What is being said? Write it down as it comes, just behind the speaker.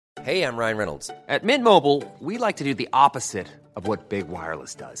Hey, I'm Ryan Reynolds. At Mint Mobile, we like to do the opposite of what Big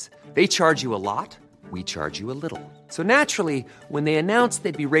Wireless does. They charge you a lot, we charge you a little. So naturally, when they announced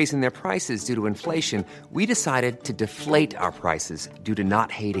they'd be raising their prices due to inflation, we decided to deflate our prices due to not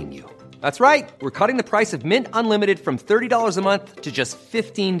hating you. That's right. We're cutting the price of Mint Unlimited from $30 a month to just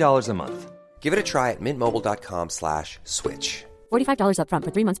 $15 a month. Give it a try at mintmobile.com/switch. $45 up front for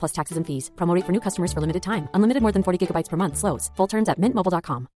 3 months plus taxes and fees. Promo rate for new customers for limited time. Unlimited more than 40 gigabytes per month. Slows full terms at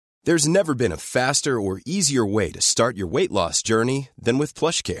mintmobile.com. There's never been a faster or easier way to start your weight loss journey than with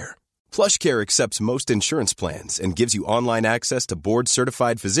PlushCare. PlushCare accepts most insurance plans and gives you online access to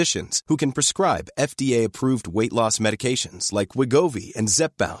board-certified physicians who can prescribe FDA-approved weight loss medications like Wegovy and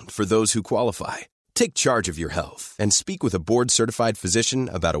Zepbound for those who qualify. Take charge of your health and speak with a board-certified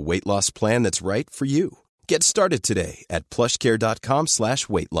physician about a weight loss plan that's right for you. Get started today at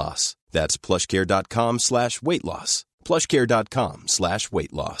plushcare.com/weight loss. That's plushcare.com/weight loss.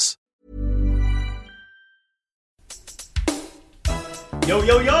 plushcare.com/weight loss. Yo,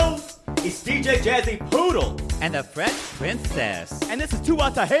 yo, yo! It's DJ Jazzy Poodle! And the Fresh Princess. And this is Too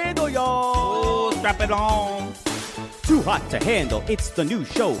Hot to Handle, y'all! Oh, strap it on. Too Hot to Handle, it's the new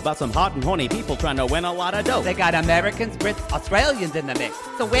show about some hot and horny people trying to win a lot of dough. They got Americans, Brits, Australians in the mix.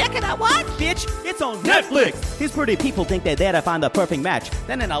 So where can I watch? Bitch, it's on Netflix! These pretty people think they're there to find the perfect match.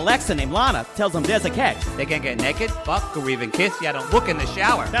 Then an Alexa named Lana tells them there's a catch. They can get naked, fuck, or even kiss. You don't look in the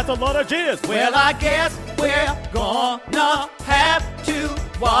shower. That's a lot of jizz. Well, I guess we're gonna have to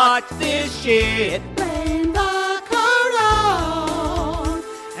watch this shit. Blame the corona.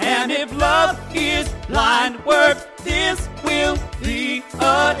 And if love is blind work, this will be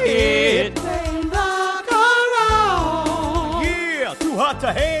a hit. Blame the corona. Yeah, Too Hot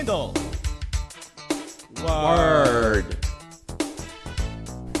to Handle. Word.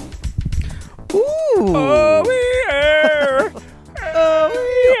 Ooh. Oh, yeah. Oh,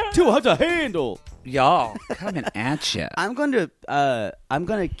 yeah. Too Hot to Handle. Y'all, coming at you. I'm going to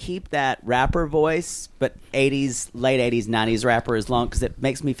keep that rapper voice, but late 80s, 90s rapper as long because it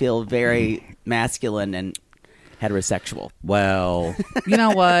makes me feel very masculine and heterosexual. Well, you know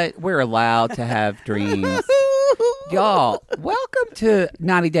what? We're allowed to have dreams. Y'all, welcome to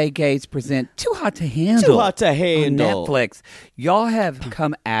 90 Day Gays present Too Hot to Handle. Too Hot to Handle. On Netflix. Y'all have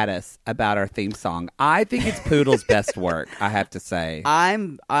come at us about our theme song. I think it's Poodle's best work, I have to say.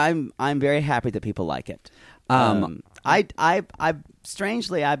 I'm very happy that people like it. I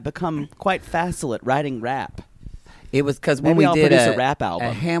strangely I've become quite facile at writing rap. It was because when Maybe we I'll did produce a rap album.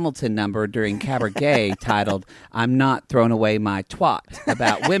 a Hamilton number during Cabaret titled "I'm Not Throwing Away My Twat"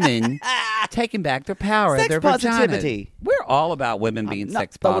 about women taking back their power, Sex their positivity. vaginas. We're all about women being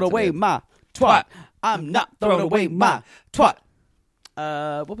sex throwing positive. away my twat. I'm not throwing away my twat.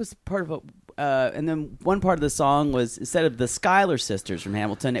 What was part of it? And then one part of the song was, instead of the Schuyler sisters from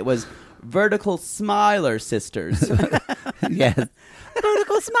Hamilton, it was Vertical Smiler sisters. Yes.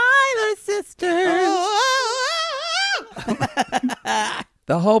 Vertical Smiler sisters.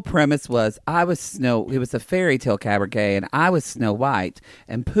 The whole premise was it was a fairy tale cabaret, and I was Snow White,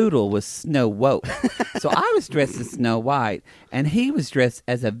 and Poodle was Snow Woke. So I was dressed as Snow White, and he was dressed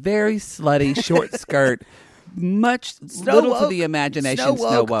as a very slutty short skirt, much little to the imagination.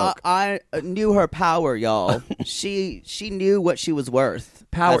 Snow Woke. I knew her power, y'all. she knew what she was worth.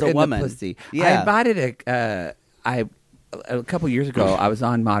 Power as a in woman. the pussy. Yeah. I invited a couple years ago. I was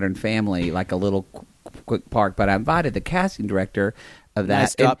on Modern Family, like a little quick part, but I invited the casting director of that.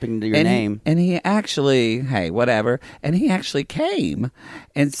 Nice dropping your name. And he actually, and he actually came.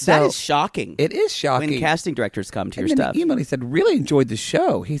 And so that is shocking. It is shocking. When casting directors come to your then stuff. He emailed, he said, really enjoyed the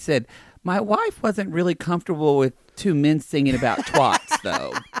show. He said, my wife wasn't really comfortable with two men singing about twats,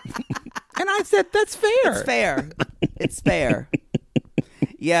 though. And I said, that's fair. It's fair. It's fair.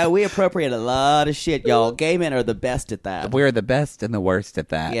 Yeah, we appropriate a lot of shit, y'all. Gay men are the best at that. We're the best and the worst at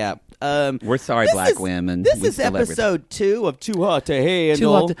that. Yeah. We're sorry, black women. This We is still episode 2 of Too Hot to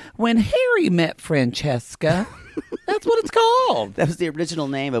Handle. When Harry met Francesca. That's what it's called. That was the original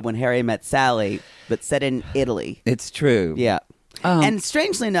name of When Harry Met Sally, but set in Italy. It's true. Yeah. And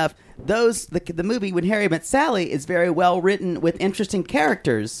strangely enough, the movie When Harry Met Sally is very well written with interesting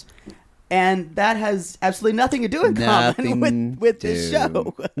characters. And that has absolutely nothing to do in common with this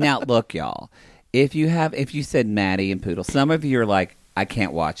show. Now, look, y'all. If you said Maddie and Poodle, some of you are like, I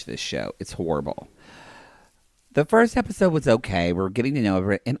can't watch this show. It's horrible. The first episode was okay. We're getting to know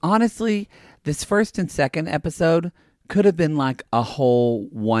it. And honestly, this first and second episode could have been like a whole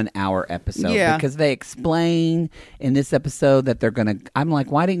 1 hour episode. Yeah. Because they explain in this episode that they're going to... I'm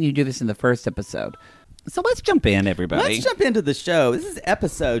like, why didn't you do this in the first episode? So let's jump in, everybody. Let's jump into the show. This is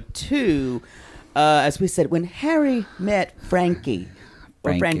episode 2. As we said, When Harry Met Frankie.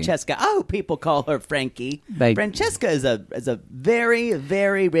 Or Frankie. Francesca. Oh, people call her Frankie. They- Francesca is a very,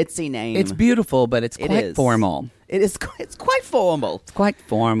 very ritzy name. It's beautiful, but it's It quite is. formal. It is. It's quite formal. It's quite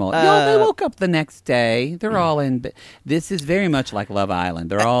formal. They woke up the next day. They're all in. This is very much like Love Island.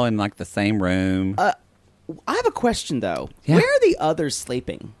 They're all in like the same room. I have a question though. Yeah. Where are the others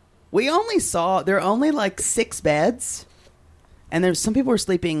sleeping? We only saw there are only like 6 beds, and there's some people were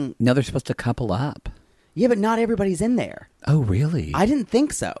sleeping. No, they're supposed to couple up. Yeah, but not everybody's in there. Oh, really? I didn't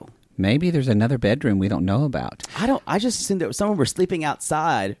think so. Maybe there's another bedroom we don't know about. I just assumed that someone were sleeping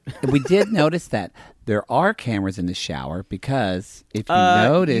outside. We did notice that there are cameras in the shower because if you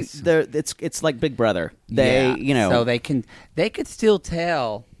notice, it's like Big Brother. They, yeah, so they could still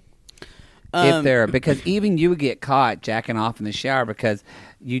tell if they're, because even you would get caught jacking off in the shower because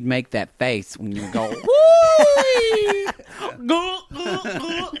you'd make that face when you go.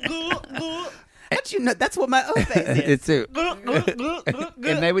 That's what my own face is. It's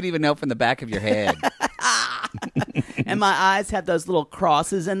and they would even know from the back of your head. And my eyes have those little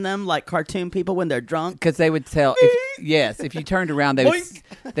crosses in them, like cartoon people when they're drunk. Because they would tell, if you turned around,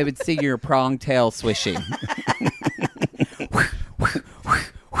 they would see your prong tail swishing.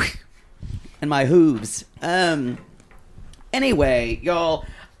 And my hooves. Anyway, y'all,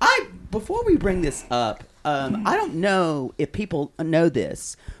 before we bring this up, I don't know if people know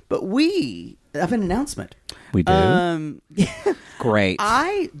this, but we have an announcement. We do? Great.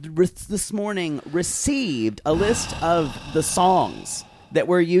 This morning received a list of the songs that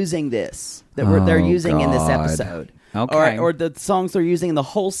we're using they're using in this God. episode. Okay. Or the songs they're using in the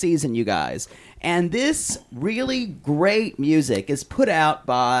whole season, you guys. And this really great music is put out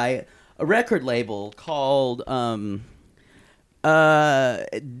by a record label called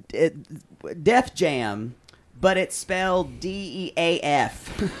Def Jam, but it's spelled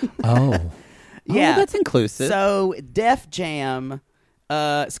DEAF. Oh. Yeah, that's inclusive. So Def Jam,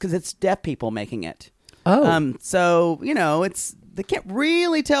 it's because it's deaf people making it. Oh. So they can't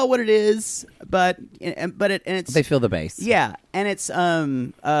really tell what it is, but it's They feel the bass. yeah, and it's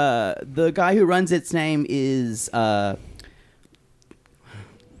the guy who runs its name is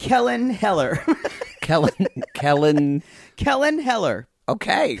Kellen Heller. Kellen. Kellen Heller.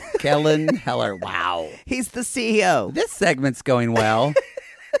 Okay. Kellen Heller. Wow. He's the CEO. This segment's going well.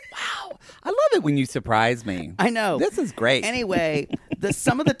 Wow. I love it when you surprise me. I know. This is great. Anyway,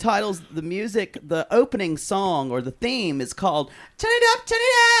 some of the titles, the music, the opening song or the theme is called "Turn It Up, Turn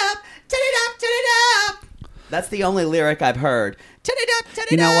It Up, Turn It Up, Turn It Up." That's the only lyric I've heard. Turn it up, turn it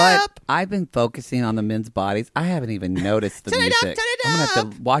up. You know what? I've been focusing on the men's bodies. I haven't even noticed the Turn it up, music. turn it I'm gonna have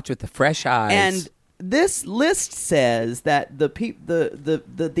to watch with the fresh eyes. And this list says that this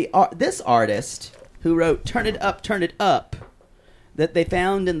artist who wrote "Turn It Up, Turn It Up," that they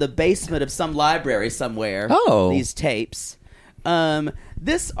found in the basement of some library somewhere. Oh. These tapes.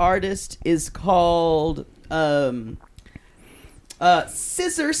 This artist is called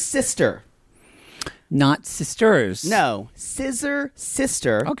Scissor Sister. not sisters. No, Scissor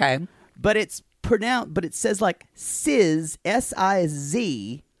Sister. Okay. But it's pronounced. But it says like Siz,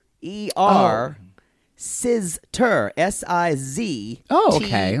 Sizer, Sizter, Siz. Oh,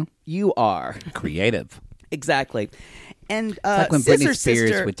 okay. Tur. Creative. Exactly. And It's like when Scissor Britney Spears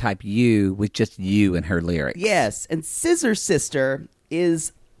Sister, would type "you" with just "you" in her lyrics. yes, and Scissor Sister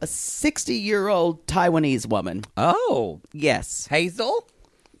is a 60-year-old Taiwanese woman. Oh, Yes. Hazel.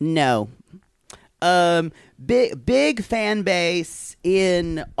 No. Big fan base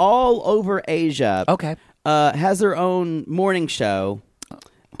in all over Asia. Okay. Has her own morning show.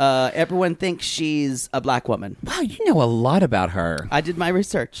 Everyone thinks she's a black woman. Wow, you know a lot about her. I did my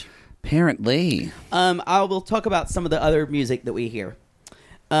research. Apparently. I will talk about some of the other music that we hear.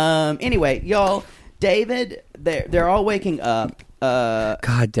 Anyway, y'all, David, they're all waking up.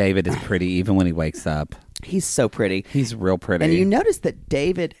 God, David is pretty even when he wakes up. He's so pretty. He's real pretty. And you notice that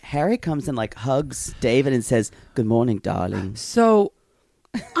Harry comes and like hugs David and says, "Good morning, darling." So,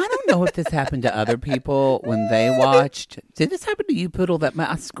 I don't know if this happened to other people when they watched. Did this happen to you, Poodle? That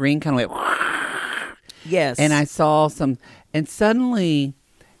my screen kind of went, Yes. and I saw some, and suddenly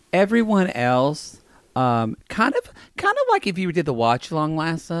everyone else, kind of like if you did the watch along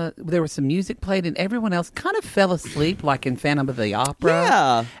last night, there was some music played, and everyone else kind of fell asleep, like in Phantom of the Opera.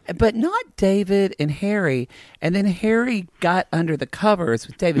 Yeah. But not David and Harry. And then Harry got under the covers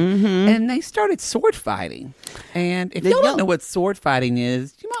with David, and they started sword fighting. And if y'all don't know what sword fighting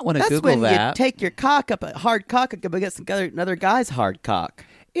is, you might want to That's Google when that. you take your cock up, a hard cock, up against another guy's hard cock.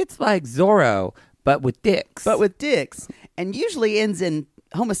 It's like Zorro, but with dicks. But with dicks. And usually ends in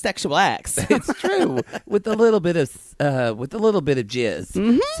homosexual acts. It's true with a little bit of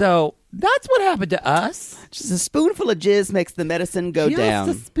jizz. So that's what happened to us. Just a spoonful of jizz makes the medicine go down.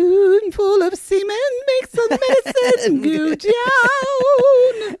 Just a spoonful of semen makes the medicine go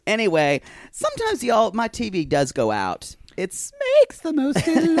down. Anyway, sometimes y'all, my TV does go out. It Makes the most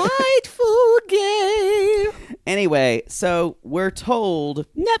delightful game. Anyway, so we're told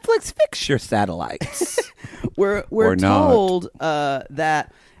Netflix, fix your satellites. we're Or not. told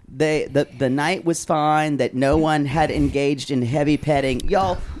that the night was fine, that no one had engaged in heavy petting.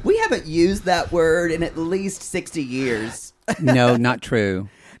 Y'all, we haven't used that word in at least 60 years. No, not true.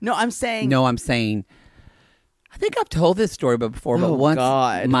 No, I'm saying No, I'm saying, I think I've told this story before, but Oh, once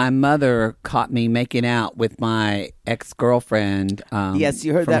God. my mother caught me making out with my ex-girlfriend. Yes,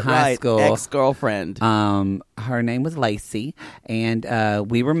 you heard from that high right. school. Ex-girlfriend. Her name was Lacey, and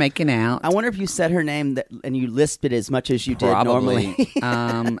we were making out. I wonder if you said her name and you lisped it as much as you Probably. did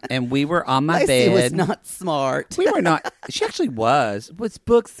normally. And we were on my Lacey bed. was not smart. We were not. She actually was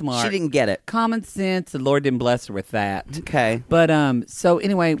book smart. She didn't get it. Common sense. The Lord didn't bless her with that. Okay. But so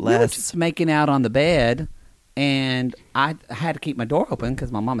anyway, we were Bless. just making out on the bed, and I had to keep my door open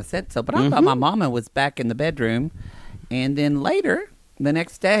because my mama said so. But I thought my mama was back in the bedroom, and then later. The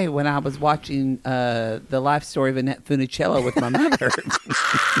next day, when I was watching the life story of Annette Funicello with my mother,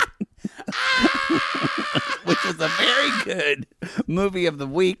 which was a very good movie of the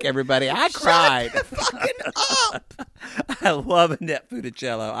week, everybody, I cried. Fucking up. I love Annette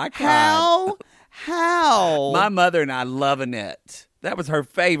Funicello. I cried. How? My mother and I love Annette. That was her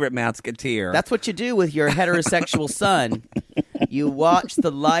favorite Mouseketeer. That's what you do with your heterosexual son. You watch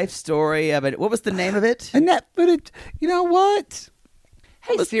the life story of it. What was the name of it? Annette Funicello. You know what?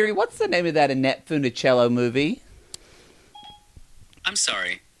 Hey, Siri, what's the name of that Annette Funicello movie? I'm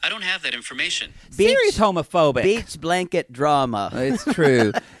sorry. I don't have that information. Siri's homophobic. Beach blanket drama. It's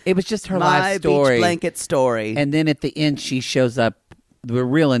true. It was just her My life story. beach blanket story. And then at the end, she shows up, the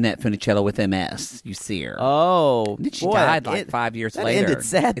real Annette Funicello with MS. You see her. Oh, Then she boy, died like 5 years that later. ended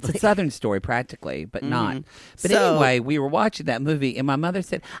sadly. It's a Southern story practically, but not. But So- anyway, we were watching that movie, and my mother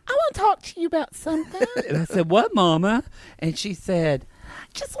said, I want to talk to you about something. And I said, what, Mama? And she said,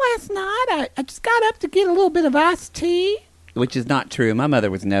 just last night, I just got up to get a little bit of iced tea. Which is not true. My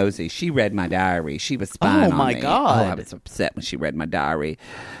mother was nosy. She read my diary. She was spying Oh, on my me. God. Oh, I was upset when she read my diary.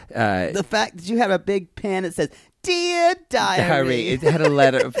 The fact that you have a big pen that says "Dear Diary." It had a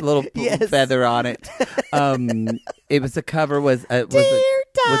letter, a little Yes. feather on it. It was the cover was a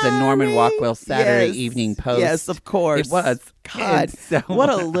Norman Diary. Rockwell Saturday Yes. Evening Post. Yes, of course. It was. God, And so- what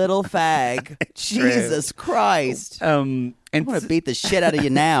a little fag! Jesus Christ! And I want to beat the shit out of you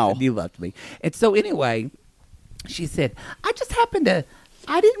now. You loved me. And so anyway, she said, I just happened to,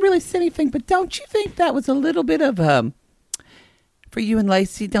 I didn't really say anything, but don't you think that was a little bit of, for you and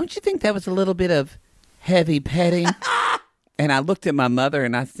Lacey, don't you think that was a little bit of heavy petting? And I looked at my mother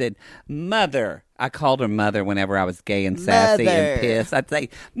and I said, Mother. I called her Mother whenever I was gay and sassy Mother. and pissed. I'd say,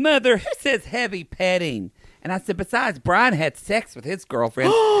 Mother, who says heavy petting? And I said, besides, Brian had sex with his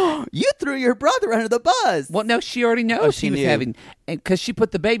girlfriend. You threw your brother under the bus. Well, no, she already knows Oh, she she was knew. having, because she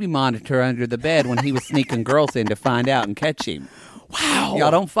put the baby monitor under the bed when he was sneaking girls in to find out and catch him. Wow!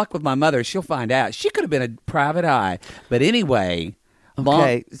 Y'all don't fuck with my mother; she'll find out. She could have been a private eye, but anyway. Okay.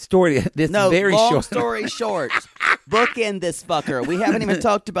 Long story. This No, very long short story short. Bookend this fucker. We haven't even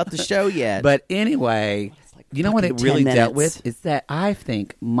talked about the show yet. But anyway, you know what it fucking really 10 dealt minutes. with is that I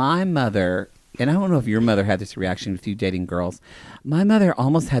think my mother, and I don't know if your mother had this reaction with you dating girls. My mother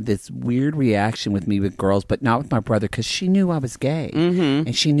almost had this weird reaction with me with girls, but not with my brother, because she knew I was gay,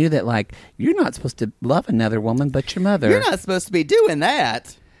 and she knew that like you're not supposed to love another woman but your mother. you're not supposed to be doing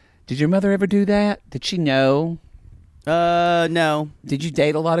that. Did your mother ever do that? Did she know? No, Did you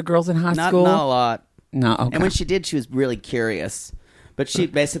date a lot of girls in high not school? a lot. No. Okay. And when she did, she was really curious. But she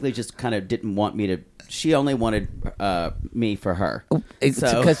basically just kind of didn't want me to. She only wanted me for her. So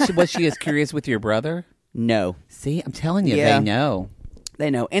Because was she as curious with your brother? no, See, I'm telling you, Yeah. they know. they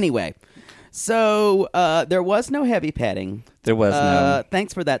know. Anyway, so there was no heavy petting. There was no.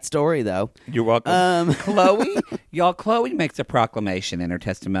 Thanks for that story, though. You're welcome. Chloe, Chloe makes a proclamation in her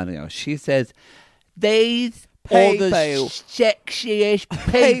testimonial. She says, "These are the People. sexiest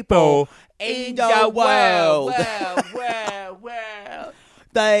people in the world." Well.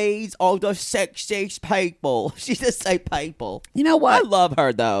 These are the sexiest people. She just say people. You know what? I love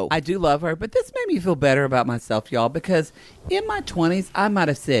her though. I do love her, but this made me feel better about myself, y'all, because in my 20s, I might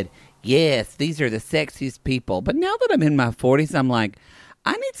have said, yes, these are the sexiest people. But now that I'm in my 40s, I'm like,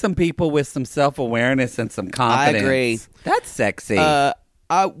 I need some people with some self-awareness and some confidence. agree. That's sexy.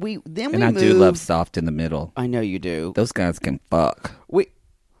 we and I do love soft in the middle. I know you do. Those guys can fuck.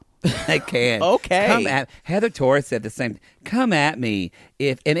 They can. Okay. Come at Heather Torres said the same. Come at me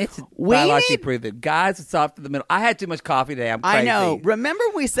and it's We biologically need- proven. Guys are soft in the middle. I had too much coffee today. I'm crazy. I know. Remember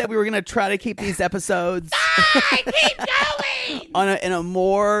we said we were going to try to keep these episodes Keep going. in a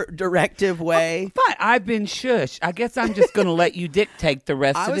more directive way? Fine. I've been shush. I guess I'm just going to let you dictate the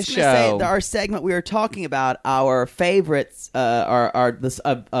rest I of the was show. going to say that our segment we were talking about our favorites, our this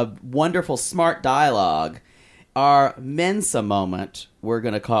wonderful smart dialogue, our Mensa moment. We're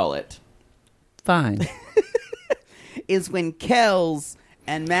going to call it. Fine. Is when Kells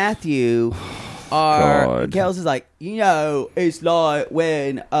and Matthew are. God. Kells is like, it's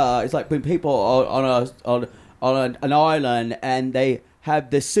like when people are on an island and they have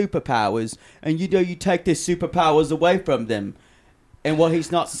their superpowers, and you take their superpowers away from them. And what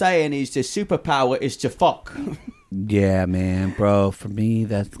he's not saying is the superpower is to fuck. Yeah, man, bro. For me,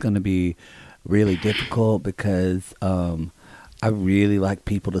 that's going to be really difficult because I really like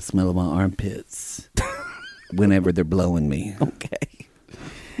people to smell my armpits whenever they're blowing me. Okay.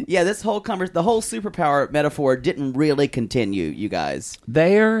 Yeah, this whole the whole superpower metaphor didn't really continue, you guys.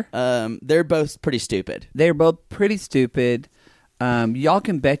 They're both pretty stupid. They're both pretty stupid. Y'all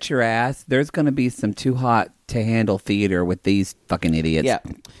can bet your ass there's going to be some too hot to handle theater with these fucking idiots. Yeah.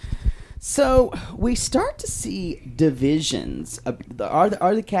 So we start to see divisions.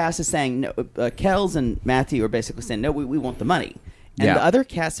 The cast is saying, no, Kells and Matthew are basically saying, no, we want the money. And Yeah. the other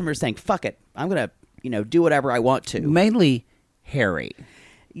cast members saying, fuck it. I'm going to, do whatever I want to. Mainly Harry.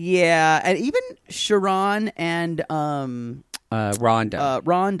 Yeah. And even Sharon and Rhonda.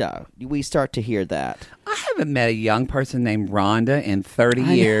 Rhonda, we start to hear that. I haven't met a young person named Rhonda in 30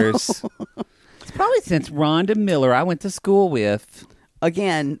 years. It's probably since Rhonda Miller I went to school with.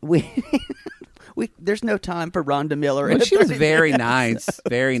 Again, we there's no time for Rhonda Miller. Well, in she was 30 very minutes. nice.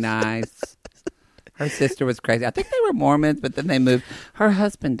 Very nice. Her sister was crazy. I think they were Mormons, but then they moved. Her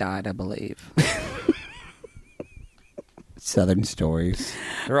husband died, I believe. Southern stories.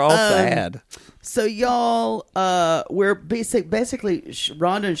 They're all sad. So y'all, we're basically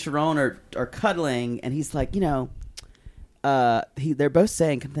Rhonda and Sharon are cuddling, and he's like, they're both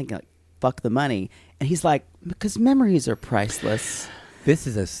saying, I'm thinking, like, fuck the money, and he's like, because memories are priceless. This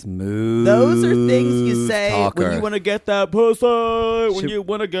is a smooth. Those are things you say talker. when you want to get that pussy. When you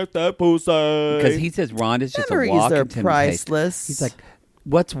want to get that pussy, Because he says Rhonda's just memories a walking are temptation. priceless. He's like,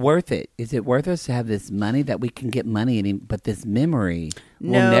 what's worth it? Is it worth us to have this money that we can get money, but this memory,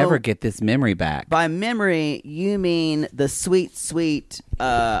 we'll No. never get this memory back. By memory, you mean the sweet, sweet,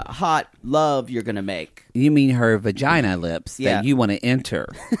 hot love you're gonna make. You mean her vagina lips Yeah. that you want to enter?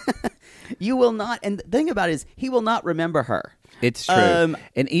 You will not. And the thing about it is, he will not remember her. It's true.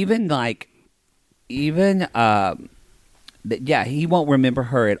 And even he won't remember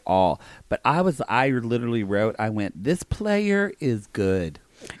her at all. But I literally wrote, I went, this player is good.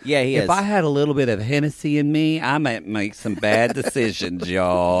 Yeah, he is. If I had a little bit of Hennessy in me, I might make some bad decisions,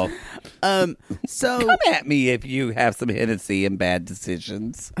 y'all. So Come at me if you have some Hennessy and bad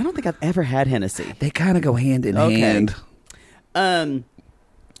decisions. I don't think I've ever had Hennessy. They kind of go hand in Okay. hand.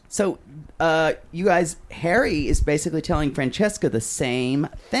 So you guys, Harry is basically telling Francesca the same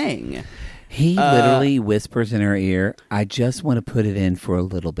thing. He literally whispers in her ear, I just want to put it in for a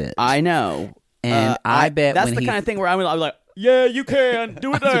little bit. I know, And I bet that's when the he- kind of thing where I'm like, yeah, you can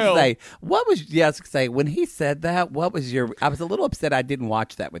do it I was now. gonna say, I was gonna say, when he said that, what was your? I was a little upset I didn't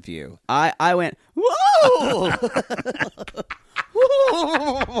watch that with you. I went, whoa,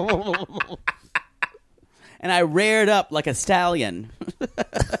 and I reared up like a stallion,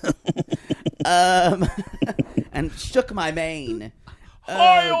 and shook my mane.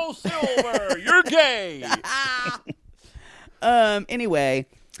 Oil Silver, you're gay. Anyway,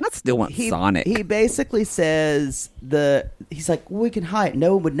 I still want Sonic. He basically says he's like, well, we can hide.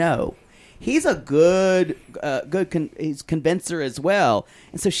 No one would know. He's a he's convincer as well.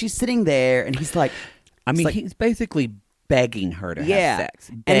 And so she's sitting there, and he's like, I mean, like- he's basically begging her to yeah. have sex.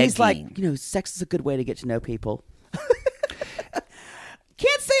 And he's like, Begging. sex is a good way to get to know people.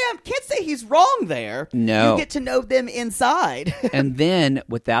 Can't say he's wrong there. No. You get to know them inside. And then,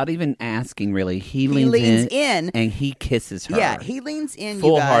 without even asking, really, he leans in. and he kisses her. Yeah, he leans in.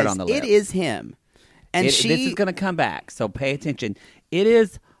 Full you guys. heart on the It lips. is him, and This she. is going to come back, so pay attention. It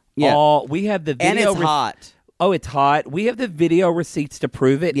is Yeah. all we have the video. and it's hot. Oh, it's hot. We have the video receipts to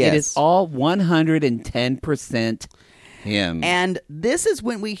prove it. Yes. It is all 110% him. And this is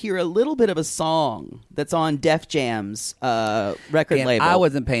when we hear a little bit of a song that's on Def Jam's record And label. I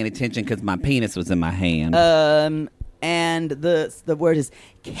wasn't paying attention because my penis was in my hand. And the word is,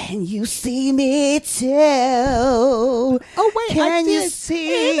 can you see me too? Oh wait, can you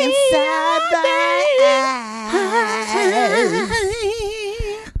see inside my eyes?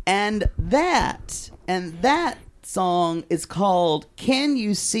 that song is called Can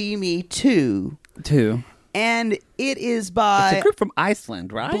You See Me Too? And it is by It's a group from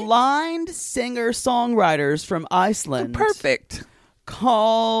Iceland, right? blind singer-songwriters from Iceland. Perfect.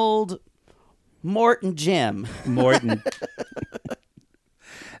 Called Morton Jim. Morton.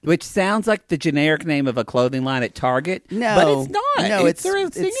 Which sounds like the generic name of a clothing line at Target. No. But it's not. No, they're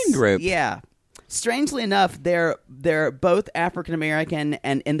a singing group. Yeah. Strangely enough, they're both African-American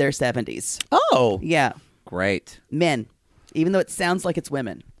and in their 70s. Oh. Yeah. Great. Men. Even though it sounds like it's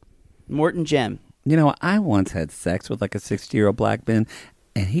women. Morton Jim. You know, I once had sex with like a 60-year-old black man,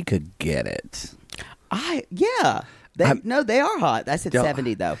 and he could get it. Yeah. They are hot. I said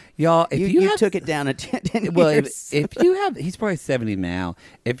 70 though. Y'all, if you took it down a 10 well, years. if you have, he's probably 70 now.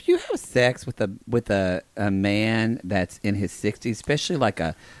 If you have sex with a man that's in his 60s, especially like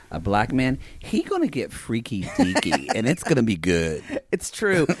a black man, he gonna get freaky deaky, and it's gonna be good. It's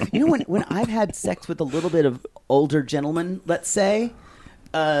true. You know, when I've had sex with a little bit of older gentlemen, let's say,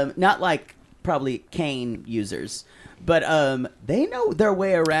 not like probably cane users, but they know their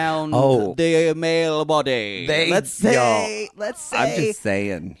way around the male body. Let's say I'm just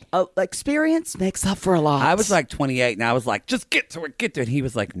saying. Experience makes up for a lot. I was like 28, and I was like, just get to it. And he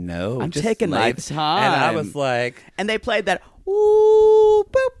was like, no, I'm just taking my leave. time. And I was like, and they played that. Ooh,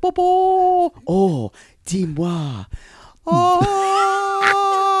 boop, boop, boop. Oh, dis-moi. Oh,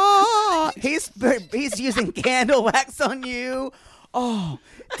 he's using candle wax on you. Oh,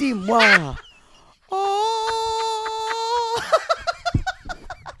 dis-moi. Oh.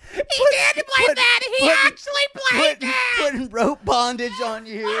 he did play that. He actually played that. Putting rope bondage on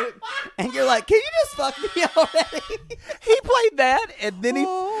you. And you're like, can you just fuck me already? He played that, and then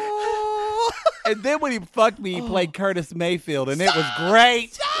Oh. and then when he fucked me, he played Curtis Mayfield, and it was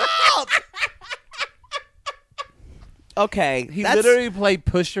great. Stop! Okay. He literally played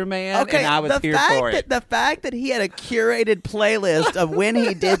Pusher Man, and I was here for it. The fact that he had a curated playlist of when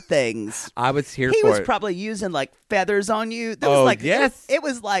he did things. I was here he for was it. probably using like feathers on you. Yes. It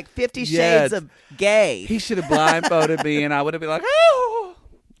was like 50 Yes. Shades of Gay. He should have blindfolded me, and I would have been like, oh.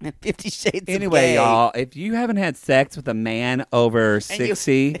 50 Shades of Gay. Anyway, y'all, if you haven't had sex with a man over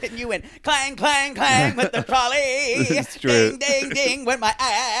 60... And you went clang, clang, clang with the trolley. It's true. Ding, ding, ding with my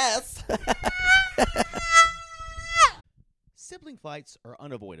ass. Sibling fights are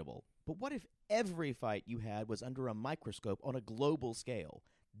unavoidable, but what if every fight you had was under a microscope on a global scale?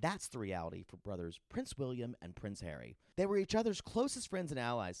 That's the reality for brothers Prince William and Prince Harry. They were each other's closest friends and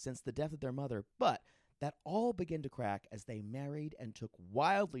allies since the death of their mother, but that all began to crack as they married and took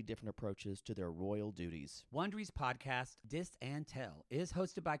wildly different approaches to their royal duties. Wondery's podcast, Dis and Tell, is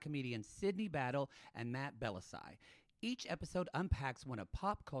hosted by comedians Sydney Battle and Matt Belisai. Each episode unpacks one of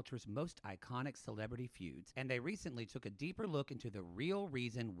pop culture's most iconic celebrity feuds, and they recently took a deeper look into the real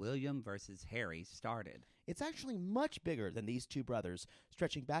reason William versus Harry started. It's actually much bigger than these two brothers,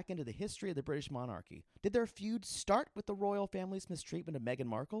 stretching back into the history of the British monarchy. Did their feud start with the royal family's mistreatment of Meghan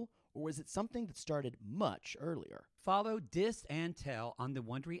Markle, or was it something that started much earlier? Follow Dis and Tell on the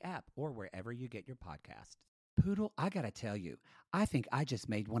Wondery app or wherever you get your podcasts. Poodle, I gotta tell you, I think I just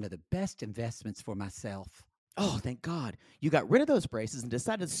made one of the best investments for myself. Oh, thank God. You got rid of those braces and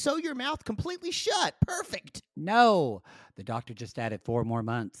decided to sew your mouth completely shut. Perfect. No, the doctor just added 4 more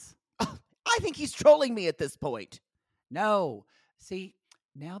months. I think he's trolling me at this point. No. See,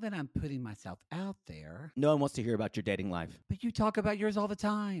 now that I'm putting myself out there... No one wants to hear about your dating life. But you talk about yours all the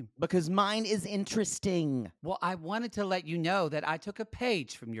time. Because mine is interesting. Well, I wanted to let you know that I took a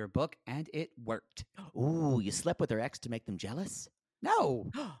page from your book, and it worked. Ooh, you slept with their ex to make them jealous? No.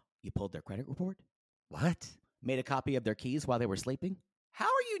 You pulled their credit report? What? Made a copy of their keys while they were sleeping? How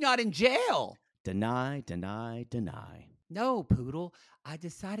are you not in jail? Deny, deny, deny. No, Poodle. I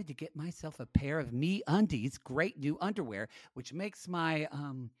decided to get myself a pair of MeUndies great new underwear, which makes my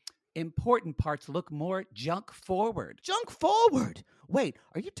important parts look more junk forward. Junk forward? Wait,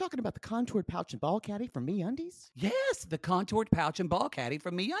 are you talking about the contoured pouch and ball caddy from MeUndies? Yes, the contoured pouch and ball caddy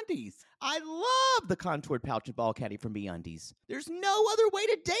from MeUndies. I love the contoured pouch and ball caddy from MeUndies. There's no other way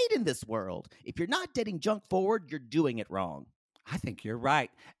to date in this world. If you're not dating junk forward, you're doing it wrong. I think you're right,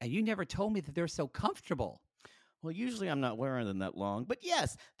 and you never told me that they're so comfortable. Well, usually I'm not wearing them that long, but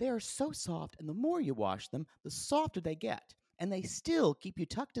yes, they are so soft, and the more you wash them, the softer they get. And they still keep you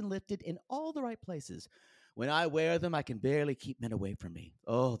tucked and lifted in all the right places. When I wear them, I can barely keep men away from me.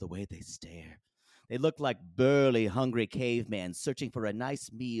 Oh, the way they stare. They look like burly, hungry cavemen searching for a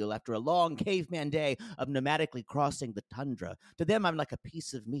nice meal after a long caveman day of nomadically crossing the tundra. To them, I'm like a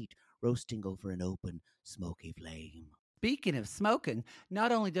piece of meat roasting over an open, smoky flame. Speaking of smoking,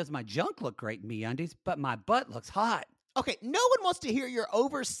 not only does my junk look great in MeUndies, but my butt looks hot. Okay, no one wants to hear your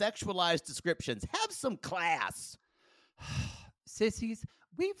over-sexualized descriptions. Have some class. Sissies,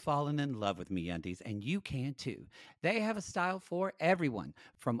 we've fallen in love with MeUndies, and you can too. They have a style for everyone.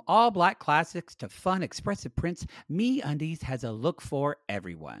 From all black classics to fun, expressive prints, MeUndies has a look for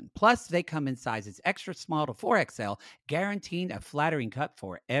everyone. Plus, they come in sizes extra small to 4XL, guaranteeing a flattering cut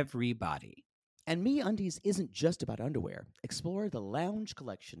for everybody. And MeUndies isn't just about underwear. Explore the Lounge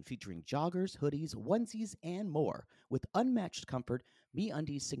collection featuring joggers, hoodies, onesies, and more. With unmatched comfort,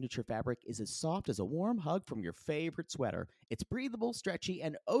 MeUndies' signature fabric is as soft as a warm hug from your favorite sweater. It's breathable, stretchy,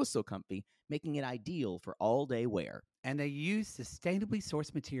 and oh so comfy, making it ideal for all-day wear. And they use sustainably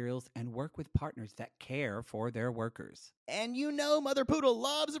sourced materials and work with partners that care for their workers. And you know Mother Poodle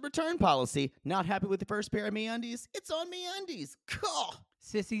loves a return policy. Not happy with the first pair of MeUndies? It's on MeUndies. Cool.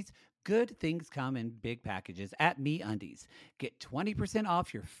 Sissies, good things come in big packages at MeUndies. Get 20%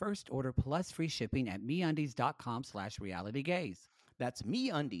 off your first order plus free shipping at MeUndies.com/realitygaze. That's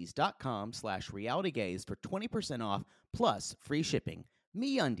MeUndies.com/realitygaze for 20% off plus free shipping.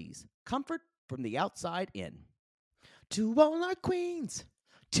 MeUndies, comfort from the outside in. To all our queens,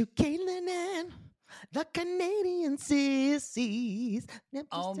 to Caitlin and the Canadian sissies.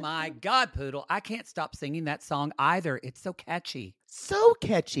 Oh my God, Poodle. I can't stop singing that song either. It's so catchy. So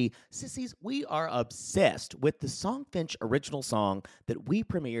catchy. Sissies, we are obsessed with the Songfinch original song that we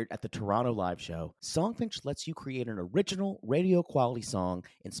premiered at the Toronto Live Show. Songfinch lets you create an original radio quality song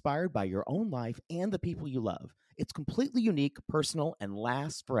inspired by your own life and the people you love. It's completely unique, personal, and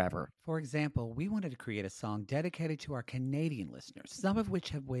lasts forever. For example, we wanted to create a song dedicated to our Canadian listeners, some of which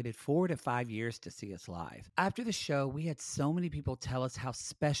have waited 4 to 5 years to see us live. After the show, we had so many people tell us how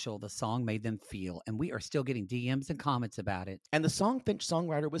special the song made them feel, and we are still getting DMs and comments about it. And the Songfinch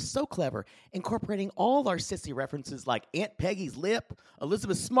songwriter was so clever, incorporating all our sissy references like Aunt Peggy's Lip,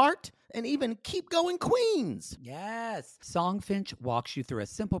 Elizabeth Smart, and even Keep Going Queens. Yes. Songfinch walks you through a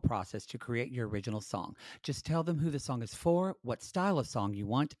simple process to create your original song. Just tell them who the song is for, what style of song you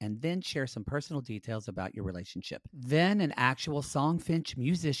want, and then share some personal details about your relationship. Then an actual Songfinch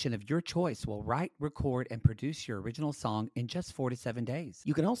musician of your choice will write, record, and produce your original song in just 4 to 7 days.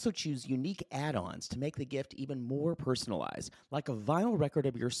 You can also choose unique add-ons to make the gift even more personalized, like a vinyl record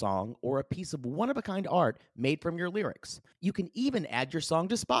of your song or a piece of one-of-a-kind art made from your lyrics. You can even add your song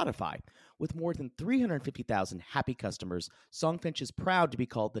to Spotify. With more than 350,000 happy customers, Songfinch is proud to be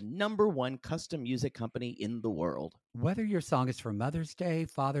called the #1 custom music company in the world. Whether your song is for Mother's Day,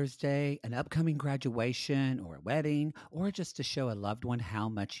 Father's Day, an upcoming graduation, or a wedding, or just to show a loved one how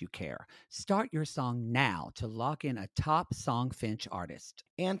much you care, start your song now to lock in a top Songfinch artist.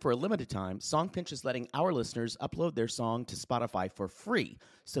 And for a limited time, Songfinch is letting our listeners upload their song to Spotify for free,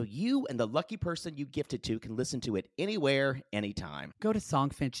 so you and the lucky person you gifted to can listen to it anywhere, anytime. Go to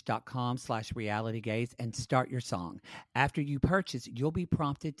songfinch.com/realitygaze and start your song. After you purchase, you'll be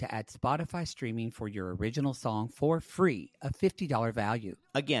prompted to add Spotify streaming for your original song for free, a $50 value.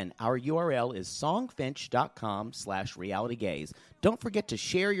 Again, our URL is songfinch.com/realitygaze. Don't forget to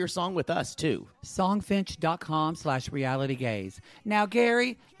share your song with us, too. Songfinch.com/realitygaze. Now,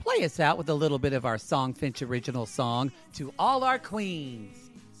 Gary, play us out with a little bit of our Songfinch original song, To All Our Queens.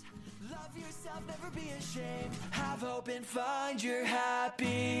 Love yourself, never be ashamed. Have hope and find your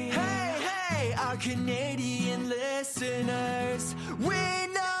happy. Hey, hey, our Canadian listeners. We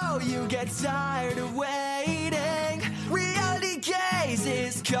know you get tired of waiting. Reality Gaze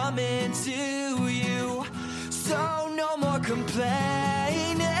is coming to you. So no more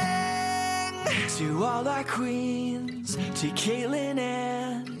complaining. To all our queens, to Caitlin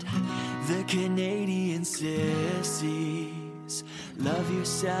and the Canadian sissies. Love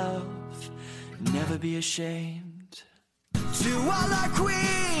yourself, never be ashamed. To all our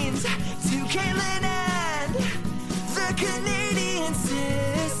queens, to Caitlin and the Canadian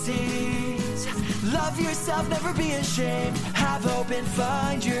sissies. Love yourself, never be ashamed. Have hope and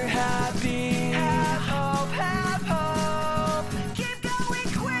find your happy. Have hope, have hope. Keep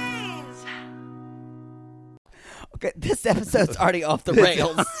going, Queens. Okay, this episode's already off the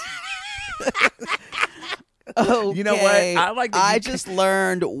rails. Okay. You know what? I like that I you just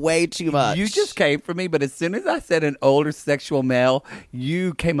learned way too much. You just came for me, but as soon as I said an older sexual male,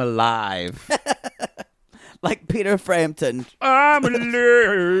 you came alive. like Peter Frampton. I'm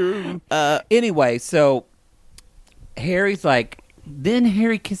alive. Anyway, so Harry's like, then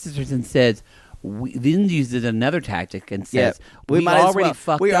Harry kisses her and says, then uses another tactic and says, we might as already well.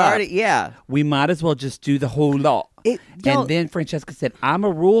 fucked we up. Already, yeah. We might as well just do the whole lot. And then Francesca said, I'm a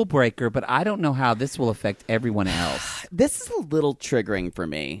rule breaker, but I don't know how this will affect everyone else. This is a little triggering for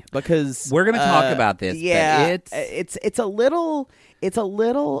me because we're going to talk about this. Yeah, but it's a little. It's a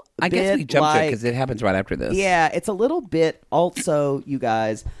little I bit guess we jumped to it like, because it happens right after this. yeah, it's a little bit also, you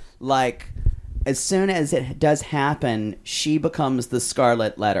guys, like as soon as it does happen, she becomes the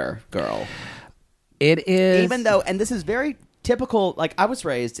Scarlet Letter girl. It is. Even though, and this is very typical, like I was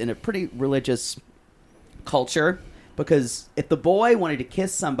raised in a pretty religious culture because if the boy wanted to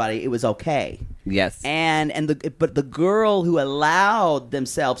kiss somebody, it was okay. Yes. But the girl who allowed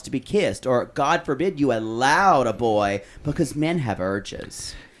themselves to be kissed, or God forbid you allowed a boy, because men have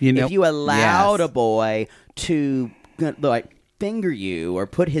urges. If you allowed a boy to like finger you or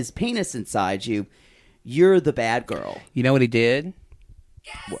put his penis inside you, you're the bad girl. You know what he did?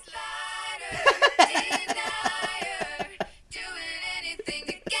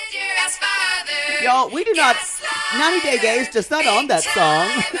 Y'all, we do not. 90 Day Gays does not own that song.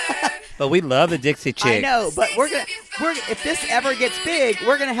 But we love the Dixie Chicks. I know, but we're if this ever gets big,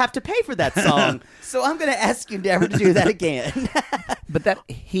 we're gonna have to pay for that song. So I'm gonna ask you never to do that again. But that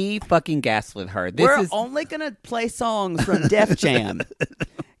he fucking gaslit her. We're only gonna play songs from Def Jam.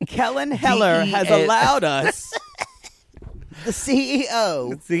 Kellen Heller has allowed us. The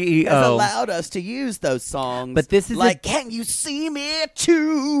CEO has allowed us to use those songs. But this is like, can you see me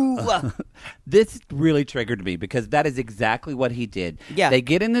too? This really triggered me because that is exactly what he did. Yeah. They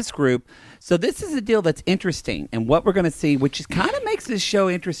get in this group. So this is a deal that's interesting. And what we're going to see, which kind of makes this show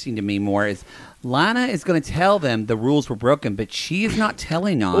interesting to me more, is Lana is going to tell them the rules were broken, but she is not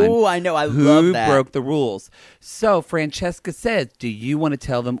telling on Oh, I know. I who love that. broke the rules. So Francesca says, do you want to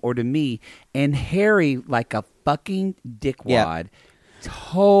tell them or to me? And Harry, like a fucking dickwad,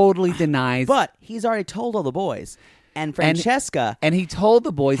 totally denies. But he's already told all the boys. And Francesca... And he told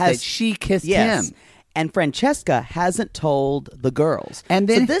the boys that she kissed him. And Francesca hasn't told the girls. And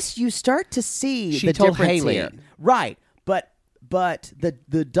then... So this, you start to see she the told difference Haley. here. Right. But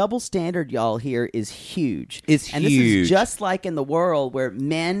the double standard, y'all, here is huge. It's and huge. This is just like in the world where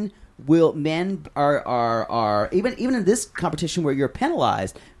men are even in this competition where you're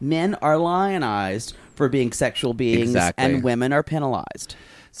penalized, men are lionized for being sexual beings, Exactly. and women are penalized.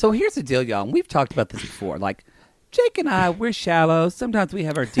 So here's the deal, y'all. And we've talked about this before. Like, Jake and I, we're shallow. Sometimes we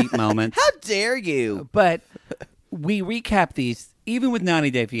have our deep moments. How dare you? But we recap these, even with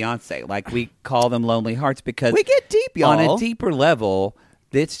 90 Day Fiancé. Like, we call them Lonely Hearts because... We get deep, y'all. On a deeper level...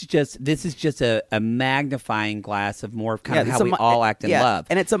 This is just a magnifying glass of more of kind of how we all act in love.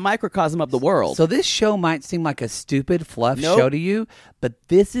 And it's a microcosm of the world. So this show might seem like a stupid fluff show to you, but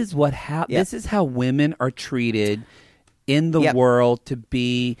this is this is how women are treated in the world to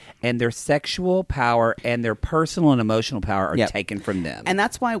be, and their sexual power and their personal and emotional power are taken from them. And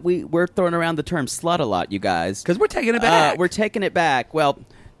that's why we're throwing around the term slut a lot, you guys. Because we're taking it back. We're taking it back. Well,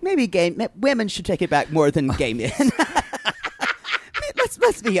 maybe women should take it back more than gay men.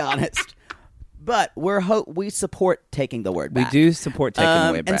 Let's be honest. But we support taking the word back. We do support taking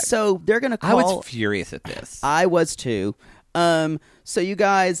the word back. And so they're going to call... I was furious at this. I was too. So you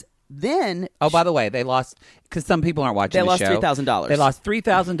guys then... Oh, by the way, they lost... Because some people aren't watching the show. They lost $3,000. They lost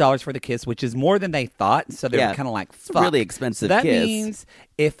 $3,000 for the kiss, which is more than they thought. So they were kind of like, fuck. It's a really expensive so that kiss. means,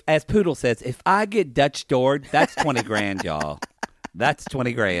 as Poodle says, if I get Dutch doored, that's 20 grand, y'all. That's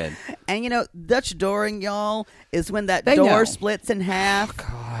 20 grand. And, Dutch dooring, y'all, is when that They door know. splits in half. Oh,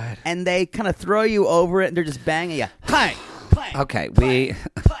 God. And they kind of throw you over it, and they're just banging you. Clang, clang, Okay, clang,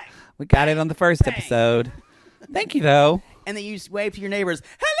 clang, we got it on the first bang. episode. Thank you, though. And then you just wave to your neighbors.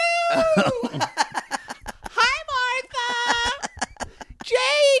 Hello! Hi, Martha.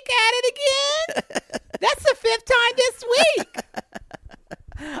 Jake at it again. That's the 5th time this week.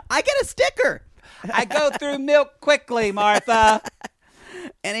 I get a sticker. I go through milk quickly, Martha.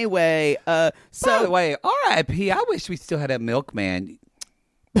 Anyway, By the way, R.I.P. I wish we still had a milkman.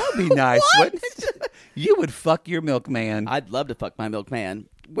 That would be nice, wouldn't it? You would fuck your milkman. I'd love to fuck my milkman.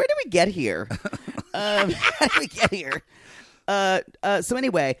 Where did we get here? How did we get here? So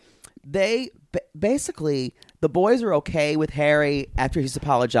anyway, they basically, the boys are okay with Harry after he's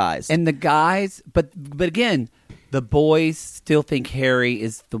apologized. And the guys, but again, the boys still think Harry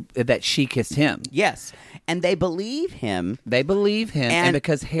is that she kissed him. Yes. And they believe him. They believe him. And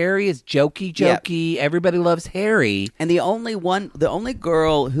because Harry is jokey, everybody loves Harry. And the only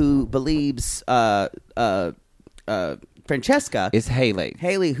girl who believes Francesca is Haley.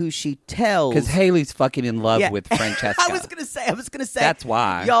 Haley, who she tells, because Haley's fucking in love with Francesca. I was gonna say that's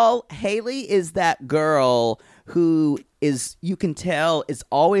why, y'all. Haley is that girl who is, you can tell, is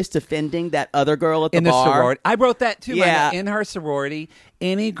always defending that other girl at the bar. Sorority. I wrote that too. Yeah. In her sorority,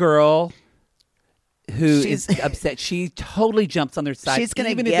 any girl who is upset, she totally jumps on their side. She's gonna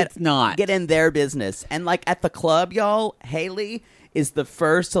even if it's not get in their business. And like at the club, y'all, Haley is the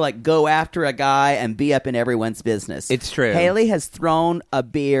first to like go after a guy and be up in everyone's business. It's true. Haley has thrown a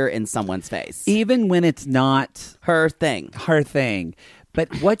beer in someone's face. Even when it's not Her thing. her thing.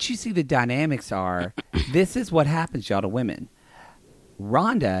 But what you see the dynamics are, this is what happens, y'all, to women.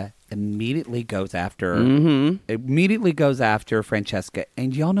 Rhonda immediately goes after Francesca.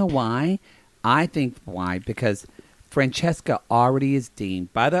 And y'all know why? I think why. Because Francesca already is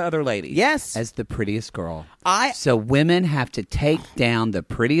deemed by the other ladies Yes. as the prettiest girl. I- So women have to take down the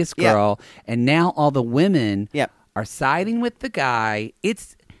prettiest girl. And now all the women Yep. are siding with the guy.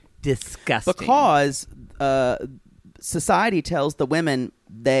 It's disgusting. Because society tells the women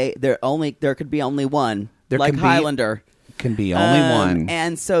there could be only one. There like can be- Highlander. Can be only one.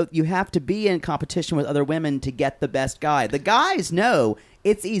 And so you have to be in competition with other women to get the best guy. The guys know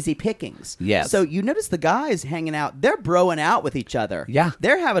it's easy pickings. Yes. So you notice the guys hanging out, they're broing out with each other. Yeah.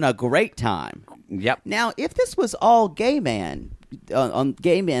 They're having a great time. Yep. Now, if this was all gay men on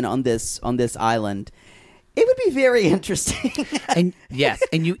this island, it would be very interesting. And yes,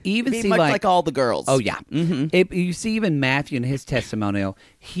 and you even Be see much like all the girls. Oh yeah, you see even Matthew in his testimonial.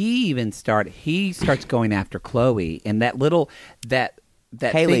 He starts going after Chloe and that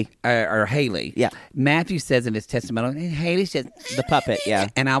Haley. thing, or Haley. Yeah. Matthew says in his testimonial, and Haley says The puppet, yeah.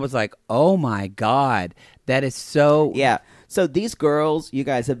 and I was like, oh my god, that is so. Yeah. So these girls, you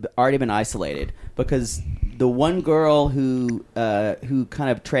guys have already been isolated because the one girl who kind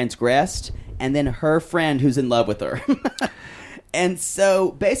of transgressed, and then her friend who's in love with her, and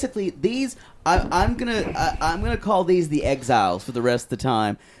so basically these, I'm gonna call these the exiles for the rest of the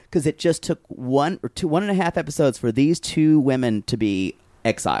time because it just took 1.5 episodes for these two women to be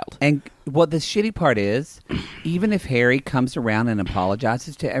exiled. And what the shitty part is, even if Harry comes around and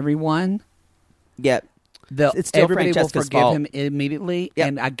apologizes to everyone, Yeah. It's still everybody Francesca's will forgive fault. him immediately, Yep.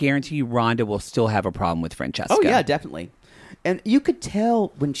 and I guarantee you Rhonda will still have a problem with Francesca. Oh, yeah, definitely. And you could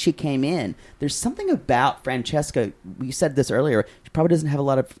tell when she came in, there's something about Francesca. We said this earlier. She probably doesn't have a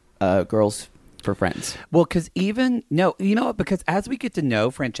lot of girls for friends. Well, because because as we get to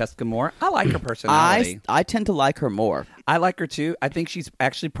know Francesca more, I like her personality. I tend to like her more. I like her too. I think she's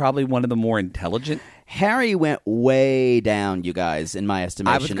actually probably one of the more intelligent. Harry went way down, you guys, in my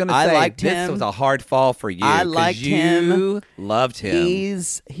estimation. I was going to say liked this him. was a hard fall for you. I 'cause liked you him. Loved him.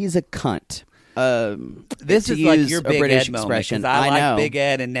 He's a cunt. This to is like use your a Big British Ed moment, expression. 'cause I like know. Big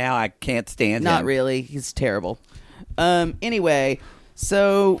Ed, and now I can't stand Not him. really. He's terrible. Anyway,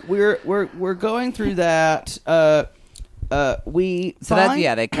 so we're going through that.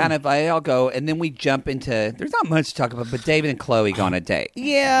 They kind of they all go, and then we jump into. There's not much to talk about, but David and Chloe go on a date.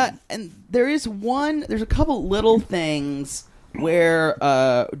 Yeah, and there's a couple little things where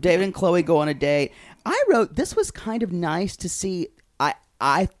David and Chloe go on a date. I wrote this was kind of nice to see.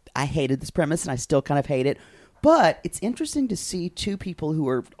 I hated this premise, and I still kind of hate it. But it's interesting to see two people who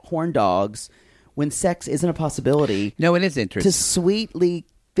are horn dogs when sex isn't a possibility. No, it is interesting. To sweetly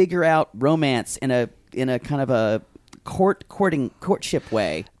figure out romance in a kind of a courtship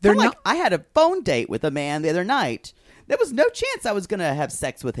way. They're Like, not- I had a phone date with a man the other night. There was no chance I was going to have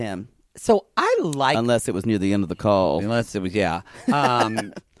sex with him. So I like Unless it was near the end of the call. unless it was yeah.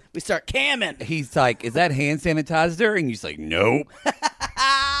 We start camming. He's like, "Is that hand sanitizer?" And he's like, "Nope."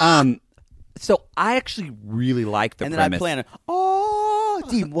 So I actually really like the And then premise. I plan, oh,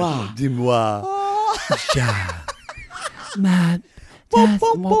 dis-moi. Dis-moi. Oh. Ja. Man. Boop,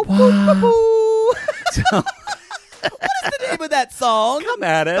 boop, boop, boop, boop, boop. So, What is the name of that song? Come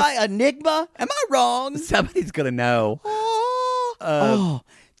at us. By Enigma? Am I wrong? somebody's gonna know, Oh,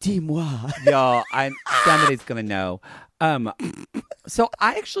 dis-moi. y'all. Somebody's gonna know. So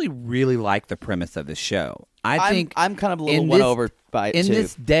I actually really like the premise of the show. I think I'm kind of a little in won this- over by it in too.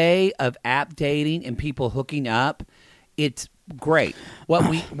 this day of app dating and people hooking up. It's great. What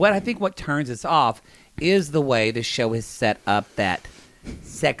I think what turns us off is the way the show is set up that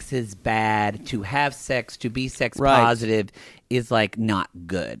sex is bad. To have sex, to be sex Right. positive is like not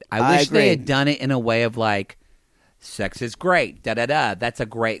good. I I wish they had agree. done it in a way of like, sex is great. Da da da. That's a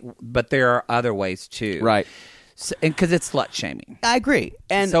great. But there are other ways too. Right. So, and because it's slut shaming. I agree.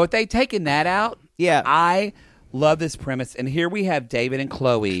 And So if they taken that out, Yeah. I love this premise. And here we have David and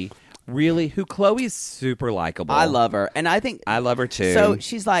Chloe. Really, who Chloe is super likable. I love her. And I think I love her too. So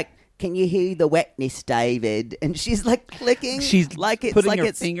she's like, "Can you hear the wetness, David?" And she's like clicking. She's like it's putting like her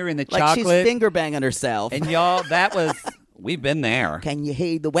it's finger in the like chocolate. she's finger banging herself. And y'all, that was we've been there. Can you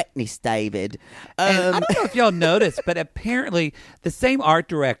hear the wetness, David? And I don't know if y'all noticed, but apparently the same art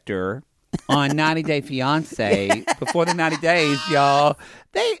director on 90 Day Fiance before the 90 days, y'all,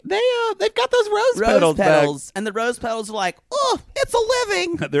 they've got those rose petals back. and the rose petals are like, "Oh, it's a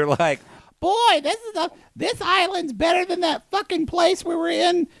living." They're like, boy, this island's better than that fucking place we were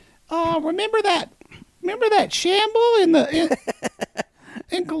in. Remember that shamble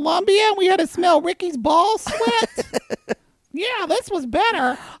in Colombia? And we had to smell Ricky's ball sweat. Yeah, this was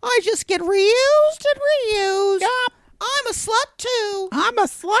better. I just get reused and reused. Yup. I'm a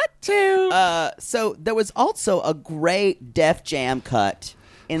slut too. So there was also a great Def Jam cut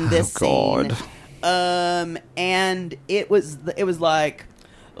in this scene. And it was like,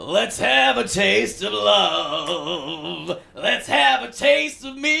 Let's have a taste of love. Let's have a taste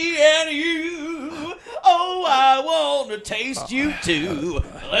of me and you. Oh, I want to taste you too.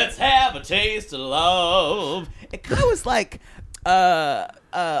 Let's have a taste of love. it kind of was like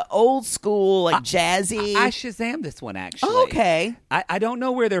old school, like jazzy. I Shazam this one, actually. Oh, okay. I don't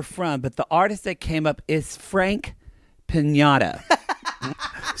know where they're from, but the artist that came up is Frank Pinata.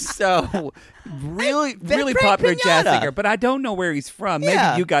 So, really Frank popular jazz Pinata. singer, but I don't know where he's from.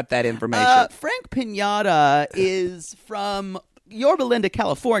 Yeah. Maybe you got that information. Frank Pinata is from Yorba Linda,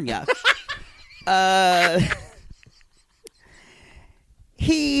 California. Yorba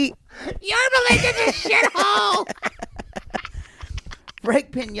Linda's a shithole.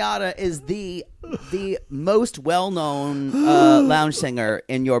 Frank Pinata is the most well-known lounge singer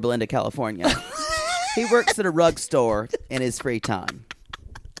in Yorba Linda, California. He works at a rug store in his free time.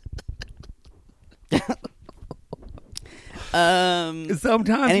 Sometimes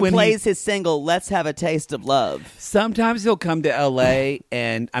and he when plays his single "Let's Have a Taste of Love." Sometimes he'll come to L.A.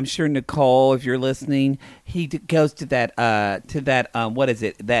 and I'm sure Nicole, if you're listening, he goes to that what is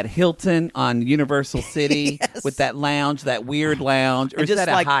it? That Hilton on Universal City Yes. with that lounge, that weird lounge, or And is that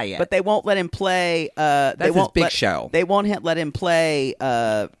a Hyatt? But they won't let him play. That's they won't his big let, show. They won't let him play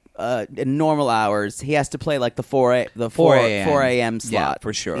in normal hours. He has to play like the 4 a.m. slot. Yeah,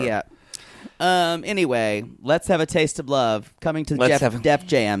 for sure. Yeah. Anyway, let's have a taste of love. Coming to Def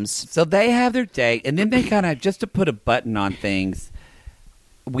Jams. So they have their date, and then they kind of, just to put a button on things,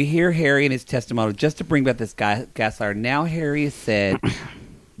 we hear Harry in his testimony, just to bring back this gaslighter. Now Harry has said,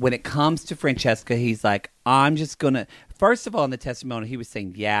 when it comes to Francesca, he's like, I'm just going to, first of all, in the testimony, he was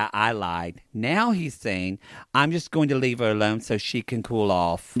saying, yeah, I lied. Now he's saying, I'm just going to leave her alone so she can cool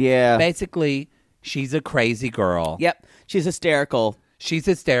off. Yeah. Basically, she's a crazy girl. Yep. She's hysterical. She's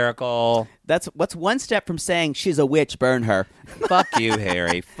hysterical. That's what's one step from saying she's a witch, burn her. Fuck you,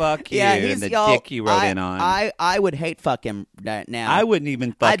 Harry. Fuck you. Yeah, and the y'all, dick you wrote in on. I would hate fuck him now. I wouldn't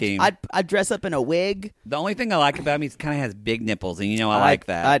even fuck him. I'd dress up in a wig. The only thing I like about him is he kind of has big nipples, and I like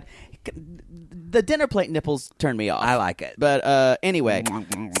that. The dinner plate nipples turn me off. I like it. But anyway,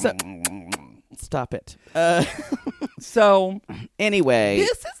 so, stop it. So anyway,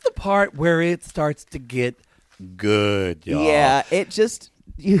 this is the part where it starts to get good, y'all. Yeah, it just,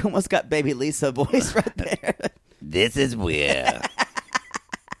 you almost got Baby Lisa voice right there. This is where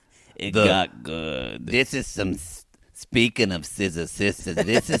It got good. This is some. Speaking of Scissor Sisters,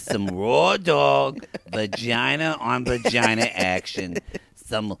 this is some raw dog vagina on vagina action.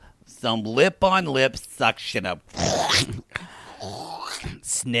 Some lip on lip suction up.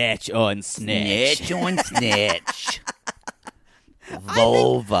 Snatch on snatch. Snatch on snatch.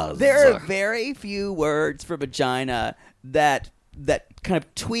 Vulvas. There are very few words for vagina that kind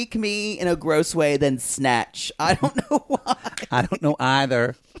of tweak me in a gross way than snatch. I don't know why. I don't know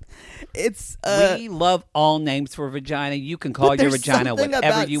either. It's we love all names for vagina. You can call your vagina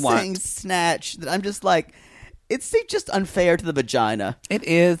whatever you want. Saying snatch that I'm just like, it's just unfair to the vagina. It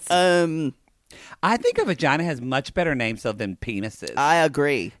is. I think a vagina has much better names than penises. I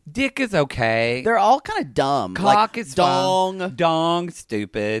agree. Dick is okay. They're all kind of dumb. Cock like, is dong, fun. Dong,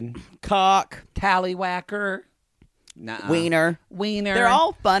 stupid. Cock, tallywhacker, nuh-uh. Wiener. They're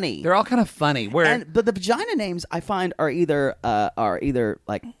all funny. They're all kind of funny. But the vagina names I find are either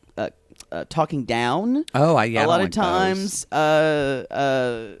like talking down. Oh, yeah. A lot of times,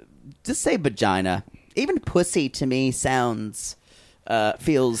 just say vagina. Even pussy to me sounds.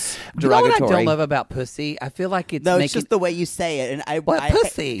 Feels derogatory. You know what I don't love about pussy? I feel like it's it's just the way you say it. And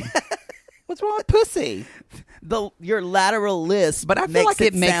pussy? What's wrong with pussy? Your lateral lisp, but I feel like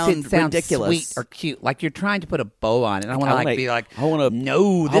it makes it sound ridiculous, sweet or cute. Like you're trying to put a bow on it. And I want to be like, I want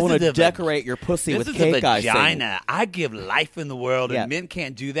to decorate your pussy with cake icing. Vagina. I give life in the world, and men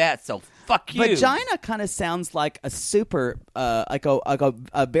can't do that. So fuck you. Vagina kind of sounds like a super, like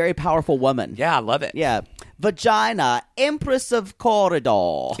a very powerful woman. Yeah, I love it. Yeah. Vagina, Empress of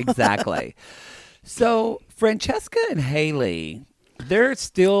Corridor. Exactly. So Francesca and Haley, they're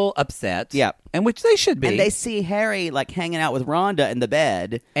still upset. Yeah. And which they should be. And they see Harry like hanging out with Rhonda in the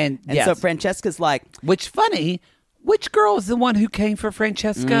bed. And so Francesca's like, which funny, which girl is the one who came for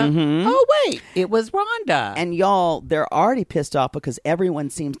Francesca? Oh, wait, it was Rhonda. And y'all, they're already pissed off because everyone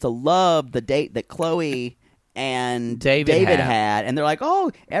seems to love the date that Chloe and David had. And they're like,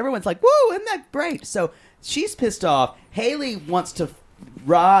 oh, everyone's like, woo, isn't that great? So she's pissed off. Haley wants to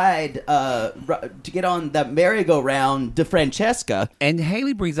ride to get on that merry-go-round to Francesca. And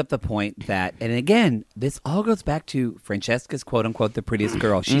Haley brings up the point that, and again, this all goes back to Francesca's quote-unquote the prettiest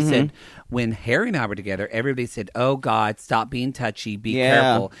girl. She said, when Harry and I were together, everybody said, oh, God, stop being touchy, be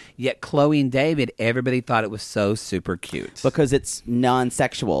careful. Yet Chloe and David, everybody thought it was so super cute. Because it's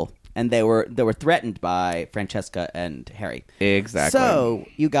non-sexual. And they were threatened by Francesca and Harry. Exactly. So,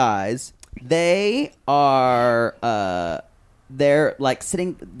 you guys, they are... they're like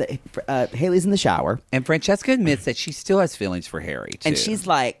sitting. Haley's in the shower, And Francesca admits that she still has feelings for Harry, too. and she's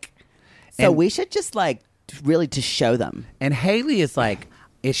like, "So And- we should just like really just show them." And Haley is like,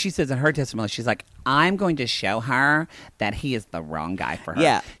 as she says in her testimony, she's like, I'm going to show her that he is the wrong guy for her.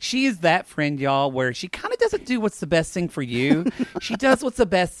 Yeah. She is that friend, y'all, where she kind of doesn't do what's the best thing for you. She does what's the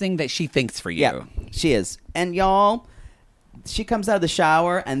best thing that she thinks for you. Yeah, she is. And y'all, she comes out of the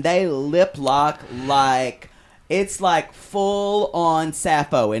shower, and they lip lock like it's like full on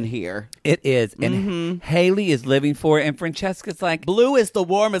Sappho in here. It is. And Haley is living for it. And Francesca's like, Blue is the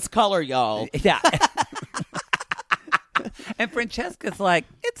warmest color, y'all. yeah. And Francesca's like,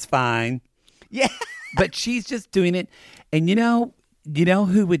 it's fine. Yeah. But she's just doing it. And you know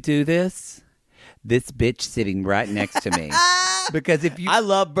who would do this? This bitch sitting right next to me. Because if you... I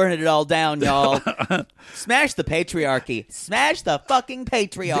love burning it all down, y'all. Smash the patriarchy. Smash the fucking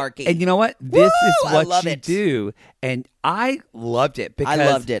patriarchy. And you know what? This Woo! is I what love you it. do. And I loved it because I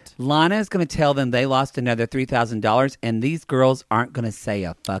loved it. Lana is going to tell them they lost another $3,000 and these girls aren't going to say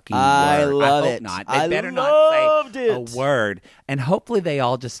a fucking I word. love I hope it. not. They I better loved not say a it. word. And hopefully they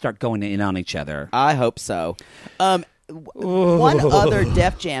all just start going in on each other. I hope so. One other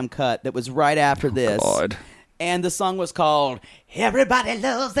Def Jam cut that was right after this. God. And the song was called Everybody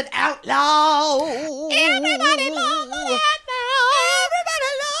Loves an Outlaw. Everybody loves an outlaw.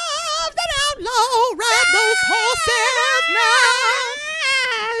 Everybody loves an outlaw. Ride those horses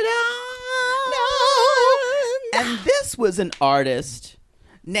now. And this was an artist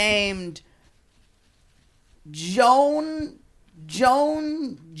named Joan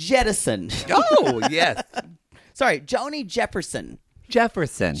Jettison. Oh, yes. Sorry, Joni Jefferson.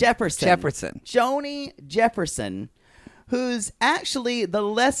 Jefferson. Joni Jefferson, who's actually the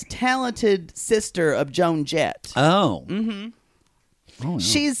less talented sister of Joan Jett. Oh. Oh, no.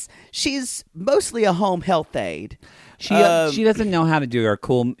 She's mostly a home health aide. She doesn't know how to do her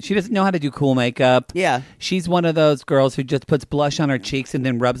cool. She doesn't know how to do cool makeup. Yeah. She's one of those girls who just puts blush on her cheeks and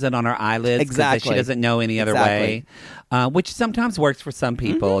then rubs it on her eyelids. Exactly. She doesn't know any other way, which sometimes works for some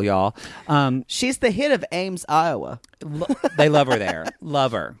people, y'all. She's the hit of Ames, Iowa. They love her there.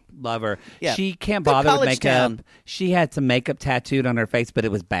 Love her. Yeah. She can't Good bother with college makeup. town. She had some makeup tattooed on her face, but it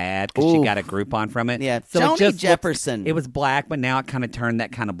was bad because she Oof. got a Groupon from it. Yeah. So it Joni just Jefferson. it was black, but now it kind of turned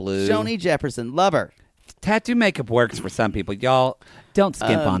that kind of blue. Joni Jefferson. Love her. Tattoo makeup works for some people. Y'all, don't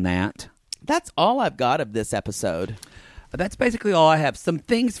skimp on that. That's all I've got of this episode. That's basically all I have. Some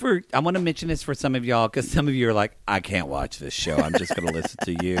things I want to mention this for some of y'all because some of you are like, I can't watch this show. I'm just going to listen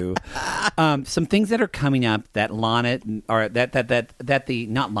to you. Some things that are coming up that Lana, or that the,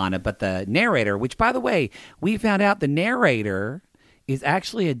 not Lana, but the narrator, which by the way, we found out the narrator is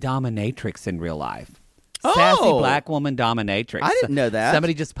actually a dominatrix in real life. Sassy black woman dominatrix. I didn't know that.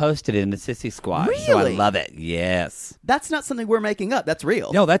 Somebody just posted it in the Sissy Squad. So I Really? love it. Yes. That's not something we're making up. That's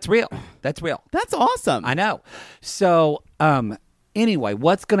real. No, that's real. That's real. That's awesome. I know. So, anyway,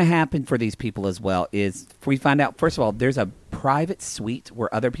 what's going to happen for these people as well is we find out, first of all, there's a private suite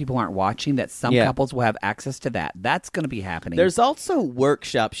where other people aren't watching that some couples will have access to that. That's going to be happening. There's also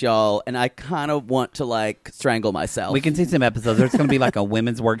workshops, y'all, and I kind of want to, like, strangle myself. We can see some episodes. There's going to be like a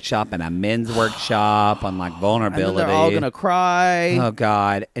women's workshop and a men's workshop on like vulnerability. And then they're all going to cry. Oh,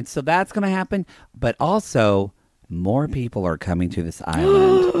 God. And so that's going to happen. But also, more people are coming to this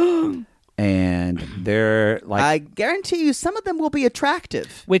island. And they're like, I guarantee you, some of them will be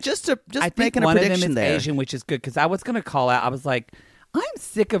attractive. which just I think making a one of them prediction is there. Asian, which is good because I was going to call out. I was like, I'm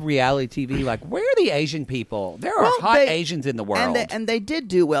sick of reality TV. Like, where are the Asian people? There are hot Asians in the world. and they did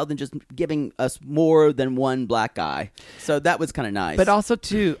do well than just giving us more than one black guy. So that was kind of nice. But also,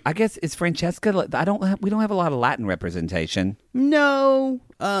 too, I guess is Francesca. We don't have a lot of Latin representation. no,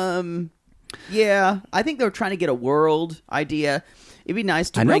 yeah, I think they were trying to get a world idea. It'd be nice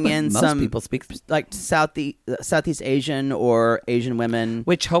to I know, bring but in most some people speak, like Southeast Asian or Asian women,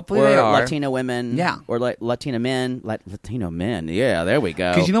 which hopefully or they are. Latino women, Yeah. or like Latina men, Latino men. Yeah, there we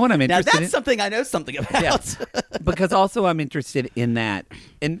go. Because you know what I'm Now interested that's in? something I know something about. Yeah. Because also I'm interested in that,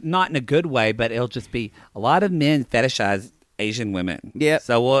 and not in a good way, but it'll just be a lot of men fetishize Asian women. Yeah.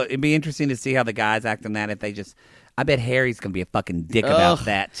 So it'd be interesting to see how the guys act on that. If they just, I bet Harry's gonna be a fucking dick about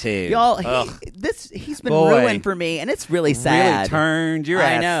that too. Y'all, Ugh. he's been Boy. ruined for me, and it's really sad. Really turned your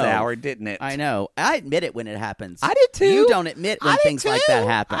I ass know. sour, didn't it? I know. I admit it when it happens. I did too. You don't admit when I did things like too. that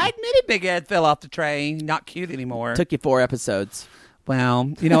happen. I admitted Big Ed fell off the train. Not cute anymore. Took you 4 episodes.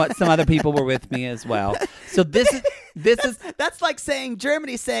 Well, you know what? Some other people were with me as well. So this is That's like saying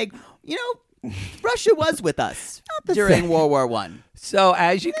Germany saying, Russia was with us during same. World War One. so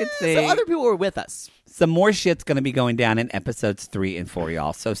as you can see, So other people were with us. some more shit's going to be going down in episodes 3 and 4,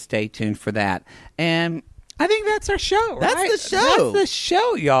 y'all. So stay tuned for that. And I think that's our show, That's right? the show. That's the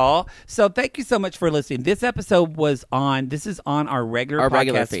show, y'all. So thank you so much for listening. This episode this is on our regular podcast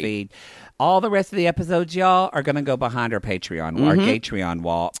regular feed. All the rest of the episodes, y'all, are going to go behind our Patreon, our Gatreon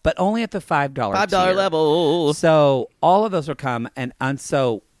wall, but only at the $5 $5 tier. level. So all of those will come, and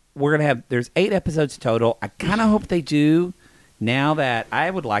so we're gonna have. There's 8 episodes total. I kind of hope they do. Now that I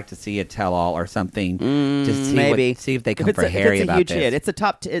would like to see a tell-all or something, to see maybe see if they come If for it's Harry a about huge this. hit.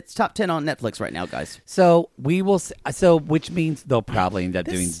 It's top 10 on Netflix right now, guys. So we will. So which means they'll probably end up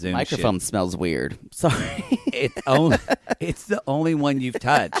doing This Zoom. microphone shit. smells weird. Sorry. It's the only one you've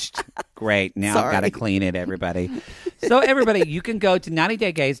touched. Great. Now I've got to Sorry. clean it, everybody. So everybody, you can go to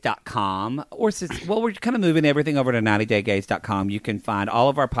 90daygaze.com we're kind of moving everything over to 90daygaze.com. You can find all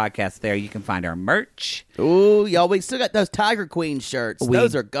of our podcasts there. You can find our merch. Ooh, y'all, we still got those Tiger Queen shirts.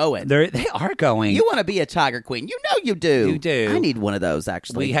 Those are going. They are going. You want to be a Tiger Queen. You know you do. You do. I need one of those,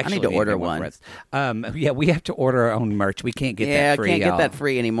 actually. We actually I need to order get one. for us. Yeah, we have to order our own merch. We can't get that free, I can't y'all. get that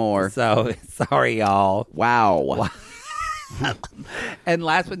free anymore. So, sorry, y'all. Wow. And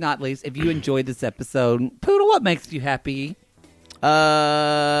last but not least, if you enjoyed this episode, Poodle, what makes you happy?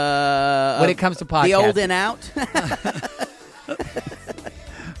 When it comes to podcasting. The old and out.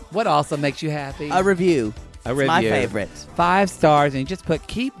 What also makes you happy? A review. A It's review. my favorite. 5 stars, and you just put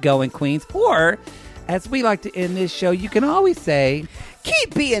 "Keep going, Queens." Or, as we like to end this show, you can always say,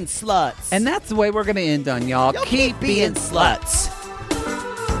 Keep being sluts. and that's the way we're going to end on, y'all. Y'all keep being sluts.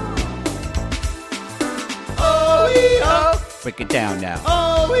 Break it down now.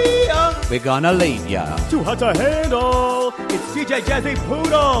 Oh, We're going to leave ya. Too hot to handle. It's CJ Jazzy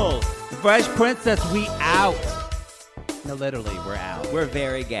Poodle. Fresh Princess, we out. No, literally, we're out. we're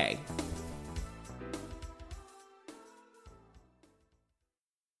very gay.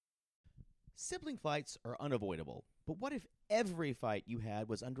 Sibling fights are unavoidable, but what if every fight you had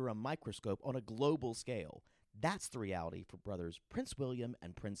was under a microscope on a global scale? That's the reality for brothers Prince William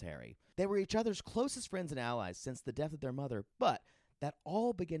and Prince Harry. They were each other's closest friends and allies since the death of their mother, but that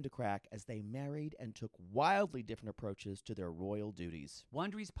all began to crack as they married and took wildly different approaches to their royal duties.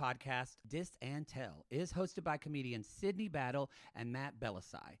 Wondery's podcast, Dis and Tell, is hosted by comedians Sydney Battle and Matt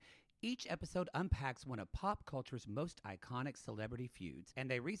Belisai. Each episode unpacks one of pop culture's most iconic celebrity feuds,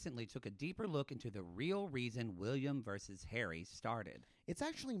 and they recently took a deeper look into the real reason William versus Harry started. It's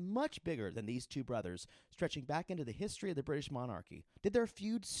actually much bigger than these two brothers, stretching back into the history of the British monarchy. Did their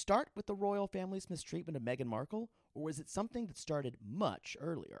feud start with the royal family's mistreatment of Meghan Markle, or was it something that started much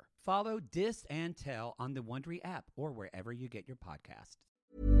earlier? Follow Dis and Tell on the Wondery app or wherever you get your podcasts.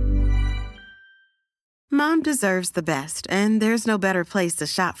 Mom deserves the best, and there's no better place to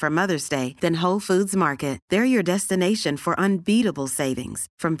shop for Mother's Day than Whole Foods Market. They're your destination for unbeatable savings,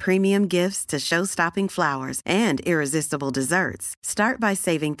 from premium gifts to show-stopping flowers and irresistible desserts. Start by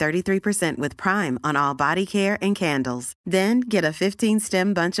saving 33% with Prime on all body care and candles. Then get a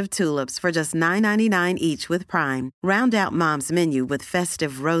 15-stem bunch of tulips for just $9.99 each with Prime. Round out Mom's menu with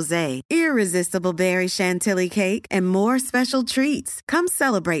festive rosé, irresistible berry chantilly cake, and more special treats. Come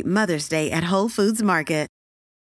celebrate Mother's Day at Whole Foods Market.